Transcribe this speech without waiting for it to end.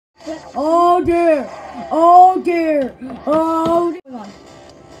Oh dear! Oh dear! Oh dear!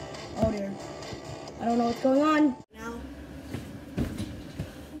 Oh dear! I don't know what's going on now.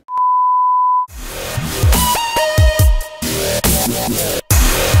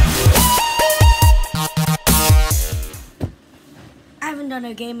 I haven't done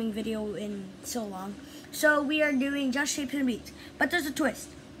a gaming video in so long, so we are doing Just Shapes and Beats. But there's a twist.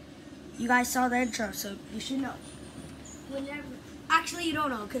 You guys saw the intro, so you should know. Actually, you don't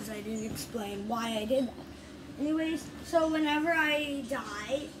know because I didn't explain why I did that. Anyways, so whenever I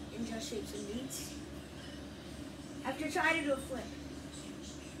die in Just Shapes and Beats, I have to try to do a flip.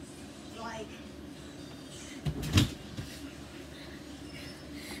 Like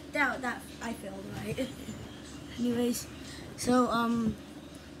that I failed, right? Anyways, so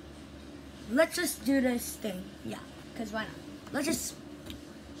let's just do this thing. Yeah, because why not? Let's just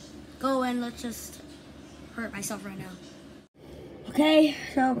go and let's just hurt myself right now. Okay,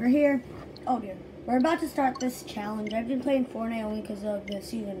 so we're here. Oh dear. We're about to start this challenge. I've been playing Fortnite only because of the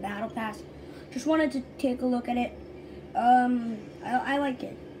season battle pass. Just wanted to take a look at it. I like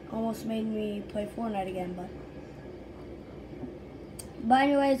it. Almost made me play Fortnite again, but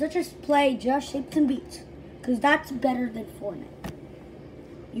anyways, let's just play Just Shapes and Beats, because that's better than Fortnite.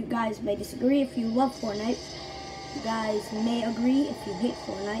 You guys may disagree if you love Fortnite. You guys may agree if you hate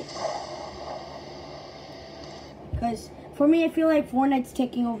Fortnite. Because for me, I feel like Fortnite's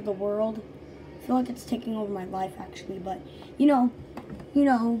taking over the world. I feel like it's taking over my life, actually. But, you know,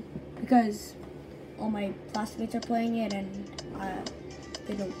 because all my classmates are playing it and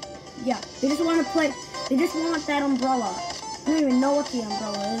they don't, yeah, they just want to play, they just want that umbrella. I don't even know what the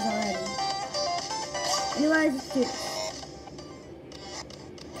umbrella is already. Anyways, let's do this.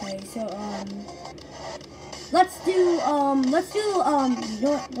 Okay, so, let's do, you know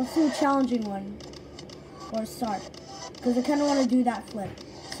what, let's do a challenging one for a start. Because I kind of want to do that flip.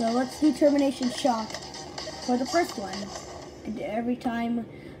 So let's do Termination Shock for the first one. And every time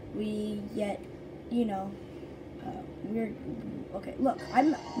we get, you know, okay, look,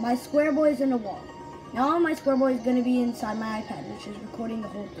 my square boy is in the wall. Now my square boy is going to be inside my iPad, which is recording the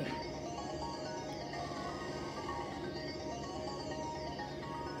whole thing.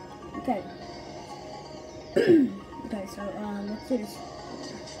 Okay. Okay, so let's do this.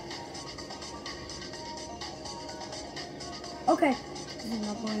 Okay, this is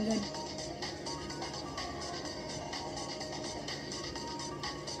not going good.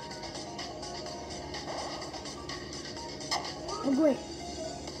 Oh great.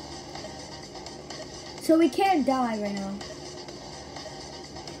 So we can't die right now.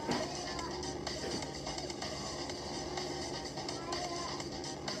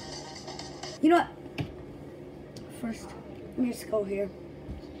 You know what? First, let me just go here.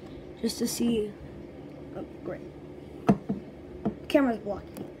 Just to see. Oh, great. The camera's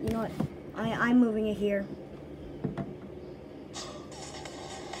blocking. You know what? I'm moving it here.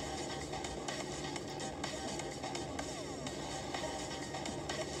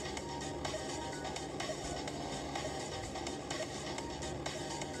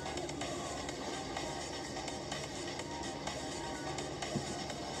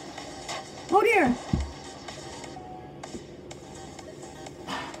 Oh dear!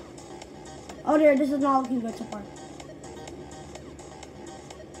 Oh dear, this is not looking good so far.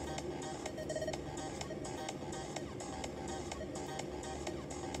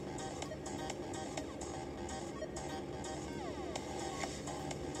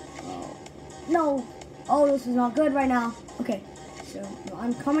 Oh, no! Oh, this is not good right now. Okay, so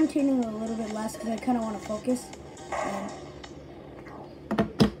I'm commentating a little bit less because I kind of want to focus.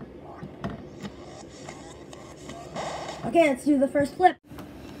 Okay, let's do the first flip.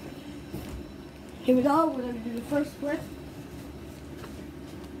 Here we go. We're going to do the first flip.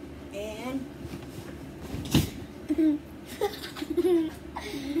 And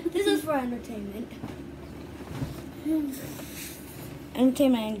this is for entertainment.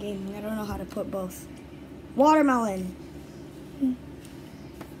 Entertainment and gaming. I don't know how to put both. Watermelon.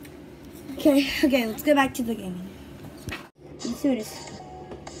 Okay, let's go back to the gaming. Let's do this.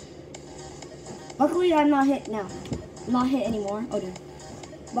 Luckily, I'm not hit now. I'm not hit anymore. Oh, dude.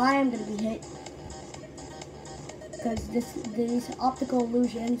 But I am going to be hit. Because these optical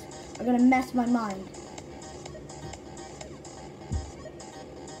illusions are going to mess my mind.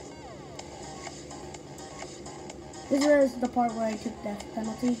 This is the part where I took death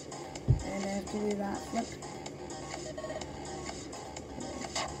penalty. And I have to do that flip.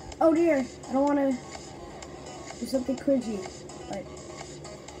 Oh dear. I don't want to do something cringy. But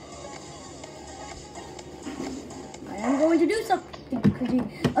I'm going to do something crazy.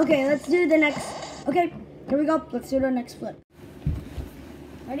 Okay, let's do the next. Okay, here we go. Let's do the next flip.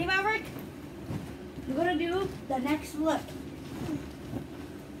 Ready, Maverick? You're gonna do the next flip.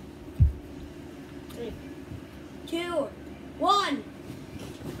 3, 2, 1.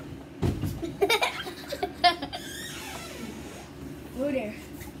 Oh dear.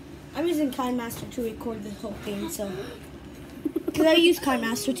 I'm using KineMaster to record this whole thing, so. Because I use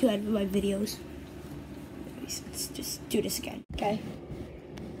KineMaster to edit my videos. Let's just do this again. Okay.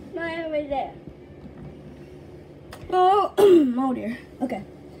 No, over there. Oh, oh dear. Okay.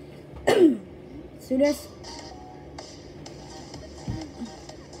 Let's do this.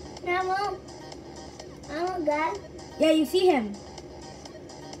 Mama, I'm good. Yeah, you see him.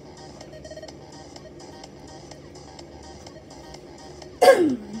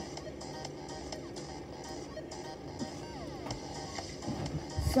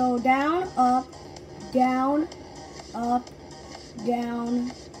 So down, up, down, up,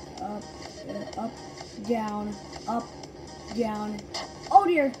 down, up, up, down, up, down. Oh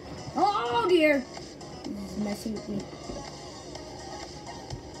dear! Oh dear! This is messing with me.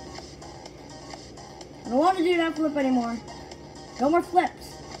 I don't want to do that flip anymore. No more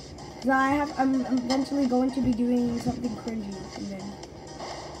flips. Cause I'm eventually going to be doing something cringy, and then.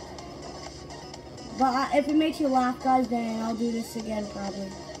 But if it makes you laugh, guys, then I'll do this again probably.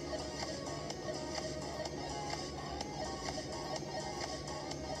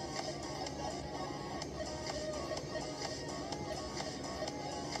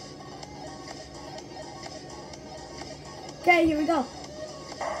 Okay, here we go.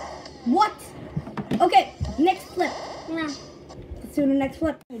 What? Okay, next flip. No. Let's do the next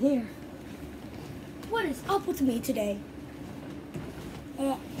flip. Right here. What is up with me today?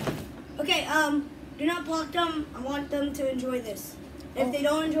 Okay, do not block them. I want them to enjoy this. If they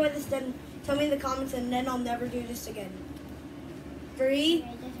don't enjoy this, then tell me in the comments, and then I'll never do this again. 3,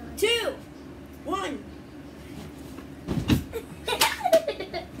 2, 1.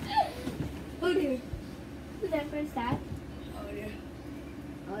 Oh dear. Who's that first time? Oh dear.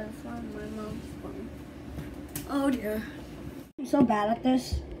 Oh, that's one of my mom's phone. Oh dear. I'm so bad at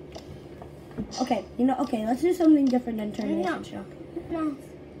this. Okay, okay, let's do something different than Termination Shock. No.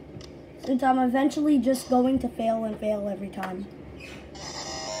 Since I'm eventually just going to fail and fail every time.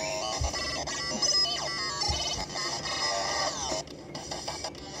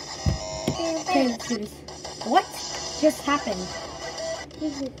 Okay, let's do this. What just happened?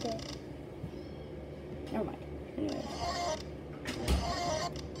 Never mind. Anyway.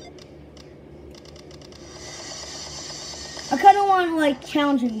 I kind of want like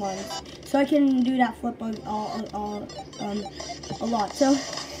challenging ones, so I can do that flip a lot. So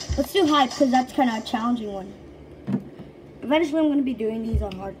let's do hype, because that's kind of a challenging one. Eventually, I'm going to be doing these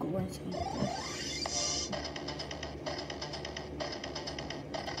on hardcore. So.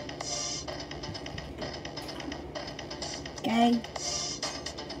 Okay.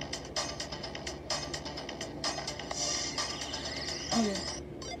 Oh yeah.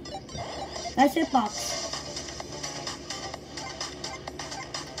 That's it, box.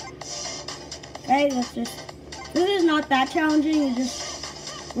 Okay, let's just. This is not that challenging. It's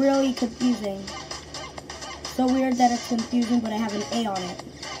just really confusing. So weird that it's confusing, but I have an A on it.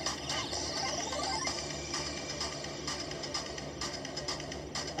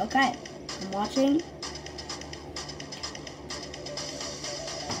 Okay, I'm watching.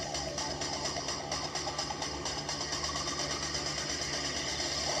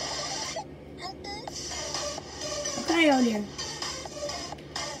 Okay, oh dear.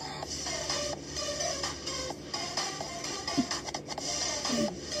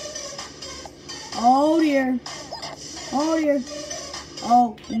 Oh dear. Oh dear.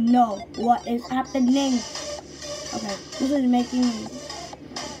 Oh no. What is happening? Okay, this is making me.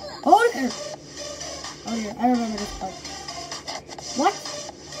 Oh dear. Oh dear. I remember this part. What?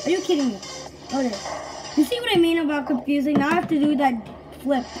 Are you kidding me? Oh dear. You see what I mean about confusing? Now I have to do that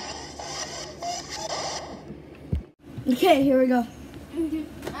flip. Okay, here we go.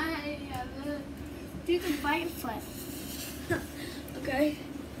 Do the bite flip. Okay.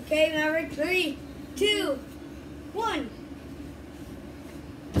 Okay, Maverick. 3, 2, 1.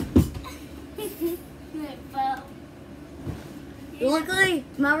 Luckily,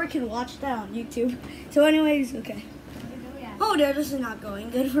 Maverick can watch that on YouTube. So anyways, okay. Oh dear, this is not going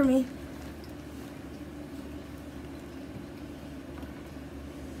good for me.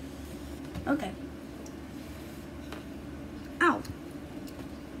 Okay. Ow.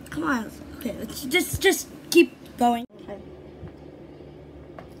 Come on. Okay, let's just keep going. Okay.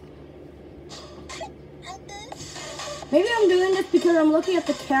 Maybe I'm doing this because I'm looking at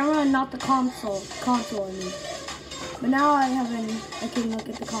the camera and not the console. I mean. But now I can look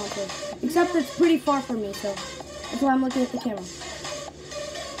at the console. Except it's pretty far from me, so that's why I'm looking at the camera.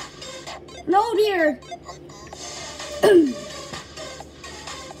 No, dear.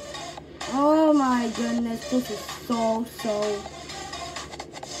 Oh my goodness, this is so.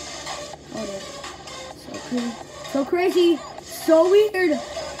 Oh dear. So crazy. So weird.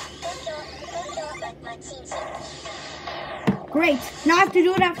 Great. Now I have to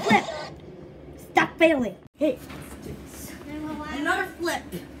do that flip. Stop failing. Hey. Another flip.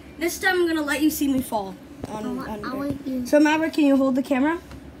 This time I'm gonna let you see me fall. So Maverick, can you hold the camera?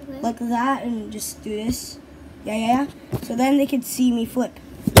 Okay. Like that and just do this? Yeah. So then they can see me flip.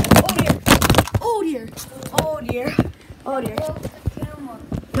 Oh dear. Oh dear. Oh dear.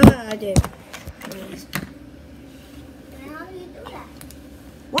 No, I did. Anyways. How do you do that?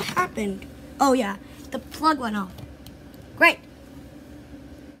 What happened? Oh yeah, the plug went off. Great.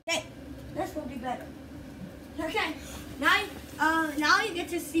 Okay, this will be better. Okay, now you get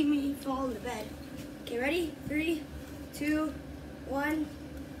to see me fall in the bed. Okay, ready? 3, 2, 1.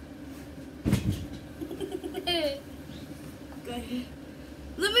 Okay.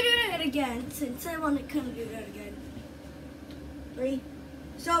 Let me do that again, since I want to kind of do that again. 3.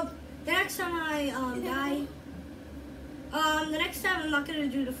 So the next time I die, the next time I'm not gonna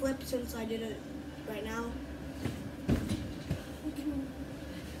do the flip since I did it right now.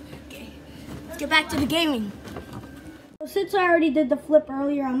 Okay, let's get back to the gaming. So since I already did the flip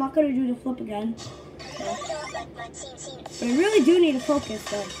earlier, I'm not gonna do the flip again. So. But I really do need to focus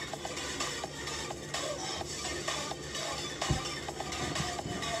though.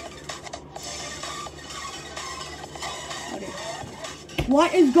 Okay.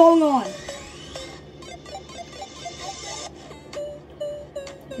 What is going on?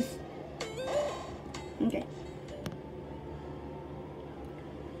 Okay.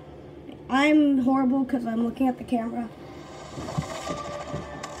 I'm horrible because I'm looking at the camera.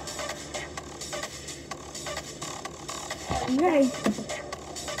 Okay.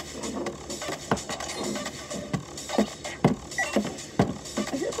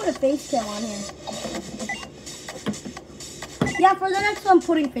 I should put a face cam on here. Yeah, for the next one, I'm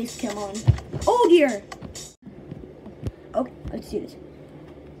putting face cam on. Oh dear. Okay, let's do this.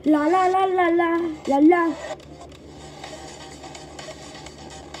 La la la la la la la.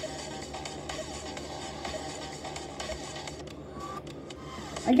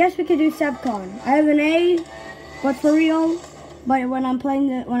 I guess we could do Sabcon. I have an A, but for real. But when I'm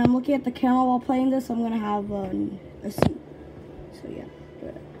looking at the camera while playing this, I'm gonna have a C. So yeah.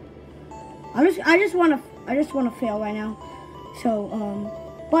 I just wanna fail right now. So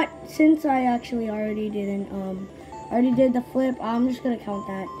but since I actually already did the flip, I'm just gonna count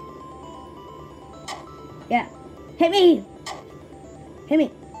that. Yeah. Hit me! Hit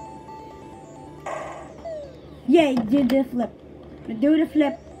me! Yeah, you did the flip. Do the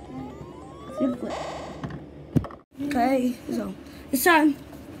flip. Do the flip. Okay, so it's time.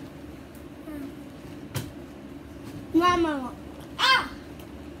 Mama. Ah!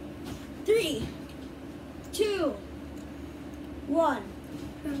 3, 2, 1.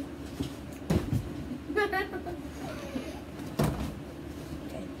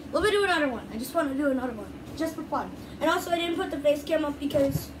 Okay. Let me do another one. I just want to do another one. Just for fun. And also I didn't put the face cam up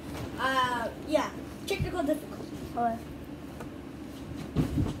because yeah, technical difficulties. Okay.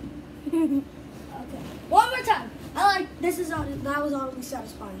 Okay. One more time. That was honestly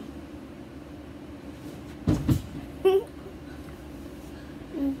satisfying.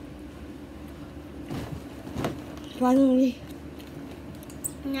 Finally.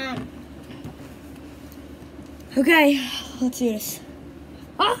 No. Okay, let's do this.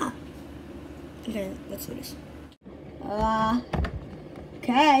 Ah! Okay, let's do this.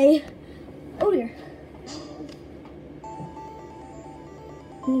 Okay. Oh dear.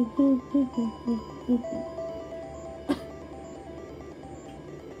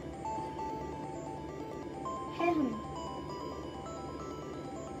 Hey, honey.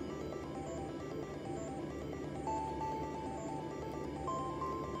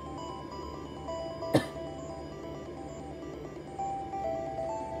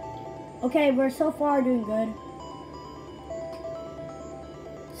 Okay, we're so far doing good.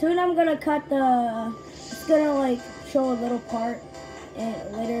 Soon I'm gonna cut it's gonna like show a little part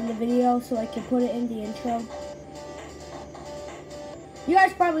later in the video so I can put it in the intro. You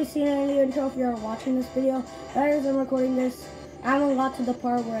guys probably seen it in the intro if you're watching this video. But as I'm recording this, I haven't got to the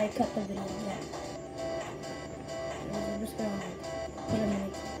part where I cut the video yet. I'm just gonna put it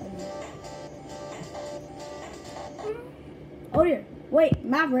in. Oh dear. Wait,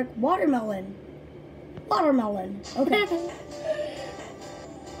 Maverick, watermelon. Watermelon. Okay.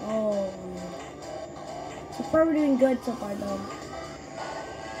 Oh. So far we're doing good so far though.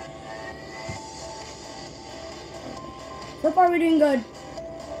 So far we're doing good.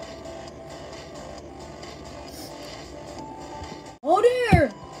 Oh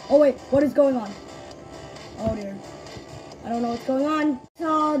dear! Oh wait, what is going on? Oh dear. I don't know what's going on.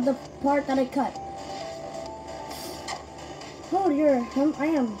 Saw the part that I cut. Oh dear, I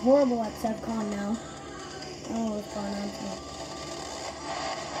am horrible at SevCon now. I don't know what's going on.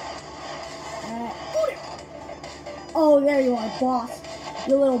 Oh, there you are, boss.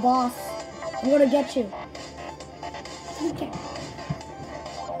 You little boss. I'm gonna get you. Okay.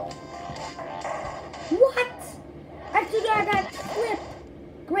 What? I forgot that flip.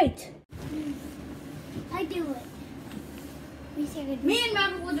 Great. I do it. Me and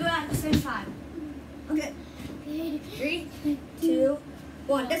Maverick will do it at the same time. Okay. 3, 2,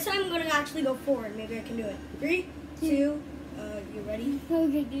 1. This time I'm gonna actually go forward. Maybe I can do it. 3, 2. You ready?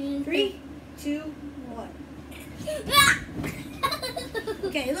 Okay. 3, 2, 1.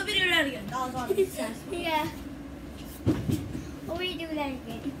 Okay, let me do that again. That was on success. Yeah. Let me do that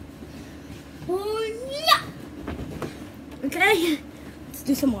again. Oh yeah. Okay. Let's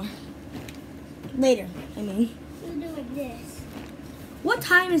do some more. Later, I mean. We'll do it this. What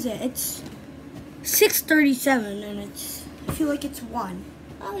time is it? It's 6:37 and I feel like it's 1.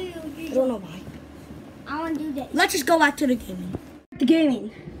 Oh, you do I don't know why. I want to do this. Let's just go back to the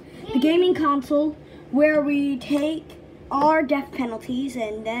gaming. The gaming console where we take our death penalties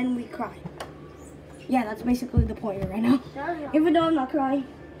and then we cry. Yeah, that's basically the point right now. Even though I'm not crying,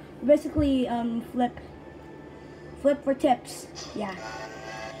 basically flip for tips. Yeah.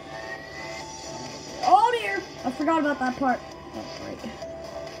 Oh dear, I forgot about that part. Oh, right.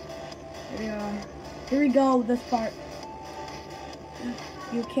 Here we go, this part.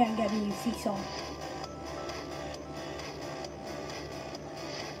 You can't get me, you seesaw.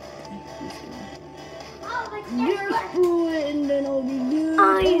 You're fluent, and then I'll be you.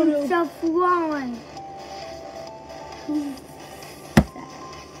 I am so fluent.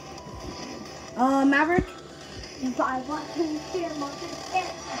 Maverick? If I want to hear more than this,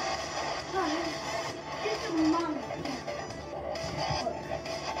 this is mommy.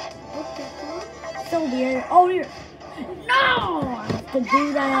 So weird. Oh dear. No! I have to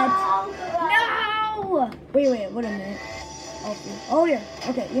do that. No! Wait, wait a minute. Oh dear.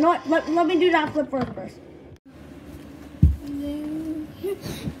 Okay, you know what? Let me do that flip first.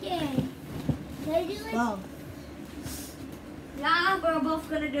 Yeah. Can I do it? Wow. Yeah, we're both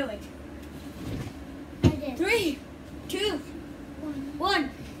gonna do it. I did. 3, 2,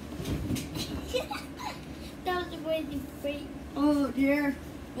 1. That was really great. Oh dear.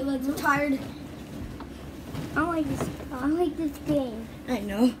 My legs are tired. I like this game. I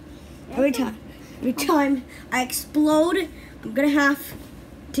know. Every time I explode, I'm gonna have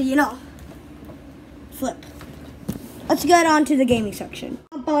to, flip. Let's get on to the gaming section.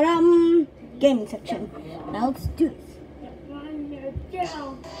 Gaming section. Now let's do this.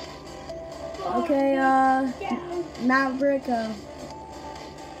 Okay, Maverick,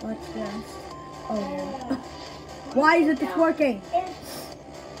 what's this? Oh yeah. Why isn't this working?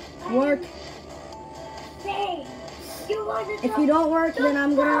 Work. If you don't work, then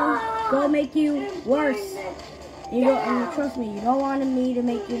I'm gonna go make you worse. And trust me, you don't want me to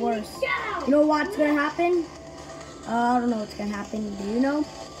make you worse. You know what's gonna happen? I don't know what's gonna happen. Do you know?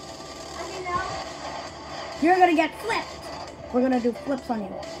 You're gonna get flipped. We're gonna do flips on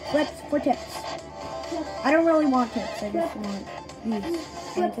you. Flips for tips. I don't really want tips. I just want these.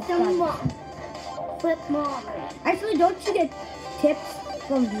 Flip mom. Actually, don't you get tips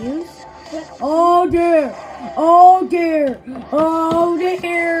from views? Oh dear! Oh dear! Oh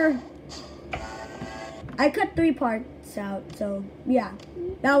dear! I cut 3 parts out, so yeah.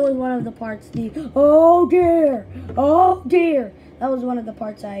 That was one of the parts. Oh dear! Oh dear! That was one of the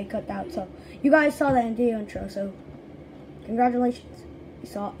parts I cut out. So you guys saw that in the intro. So congratulations!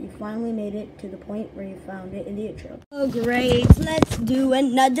 You finally made it to the point where you found it in the intro. Oh great! Let's do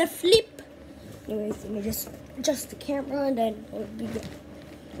another flip. Anyways, let me just adjust the camera and then it'll be good.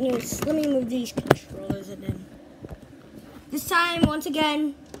 Anyways, let me move these controllers and then this time once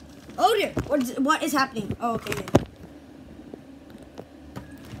again. Oh dear! What is happening? Oh, okay.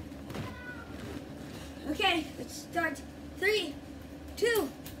 Okay, let's start. 3, 2.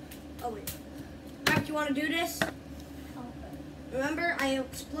 Oh wait. Alright, you want to do this? Remember, I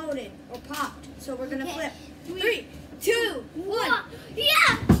exploded or popped, so we're gonna flip. 3, 2, 1.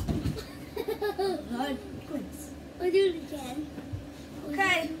 Yeah. Good. We'll do it again.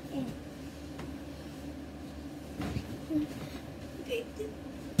 Okay. Okay.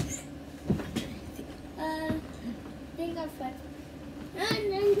 Think of it.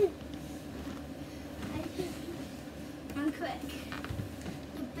 I'm quick.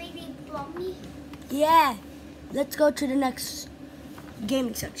 The baby blocked me. Yeah. Let's go to the next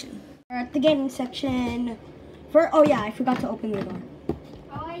gaming section. We're at the gaming section. Oh yeah, I forgot to open the door.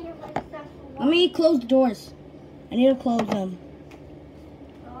 Let me close the doors. I need to close them.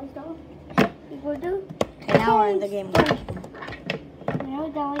 People do. Okay, now we're in the game.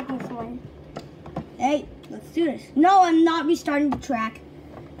 No, don't like this one. Hey, let's do this. No, I'm not restarting the track.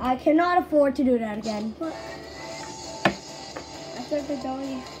 I cannot afford to do that again. What? I thought the door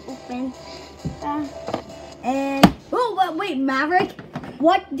is open. And oh, wait, Maverick,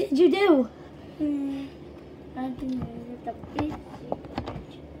 what did you do? I didn't the big.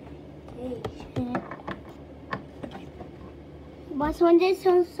 But when this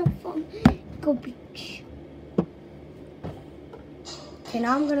sounds so fun, go beach. Okay,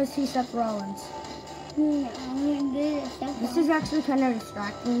 now I'm gonna see Seth Rollins. This is actually kind of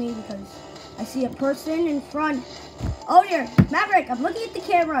distracting me because I see a person in front. Oh dear, Maverick, I'm looking at the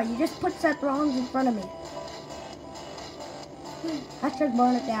camera. You just put Seth Rollins in front of me. Hashtag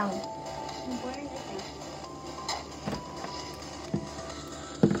burn it down.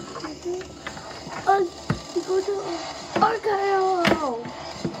 Go to Argyle.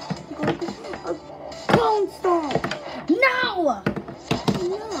 Go to Clone Storm. No!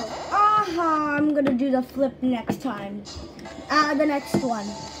 Aha, I'm gonna do the flip next time. The next one.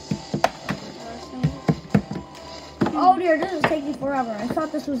 Oh dear, this is taking forever. I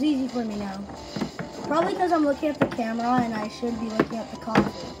thought this was easy for me now. Probably because I'm looking at the camera and I should be looking at the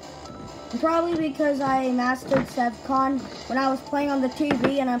console. And probably because I mastered SevCon when I was playing on the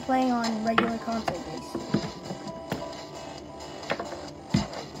TV and I'm playing on regular console base.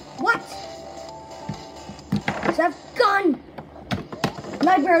 What? SevCon!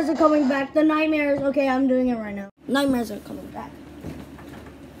 Nightmares are coming back. The nightmares. Okay, I'm doing it right now. Nightmares are coming back.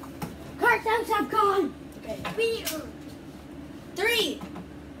 Cartoons have gone. Okay. 3,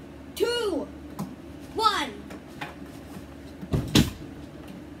 2, 1.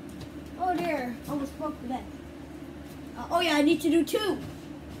 Oh dear, almost broke the bed. Oh yeah, I need to do 2.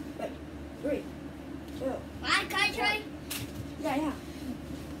 Wait, 3, 2. Can I try? Yeah.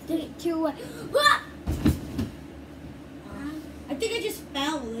 3, 2, 1. I think I just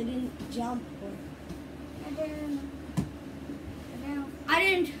fell. I didn't jump.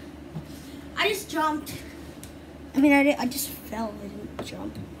 I just jumped. I mean, I just fell. I didn't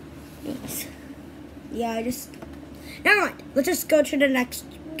jump. Yes. Yeah, never mind. Let's just go to the next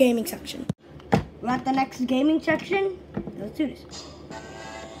gaming section. We're at the next gaming section. Let's do this.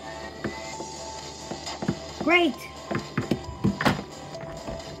 Great.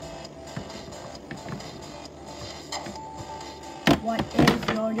 What is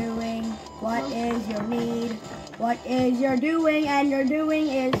your doing? What is your need? What is your doing? And your doing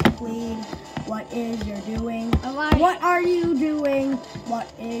is plead. What is your doing? What are you doing?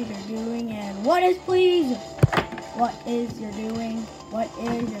 What is your doing? And what is please? What is your doing? What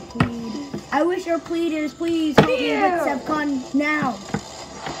is your plead? I wish your plead is please help me with SevCon now.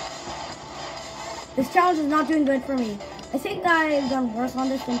 This challenge is not doing good for me. I think I've done worse on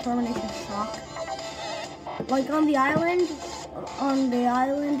this than Termination Shock. Like on the island,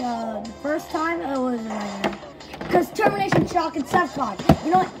 the first time it was a nightmare. Because Termination Shock and SevCon.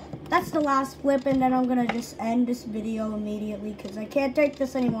 You know what? That's the last flip, and then I'm gonna just end this video immediately because I can't take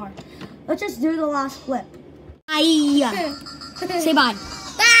this anymore. Let's just do the last flip. Say bye.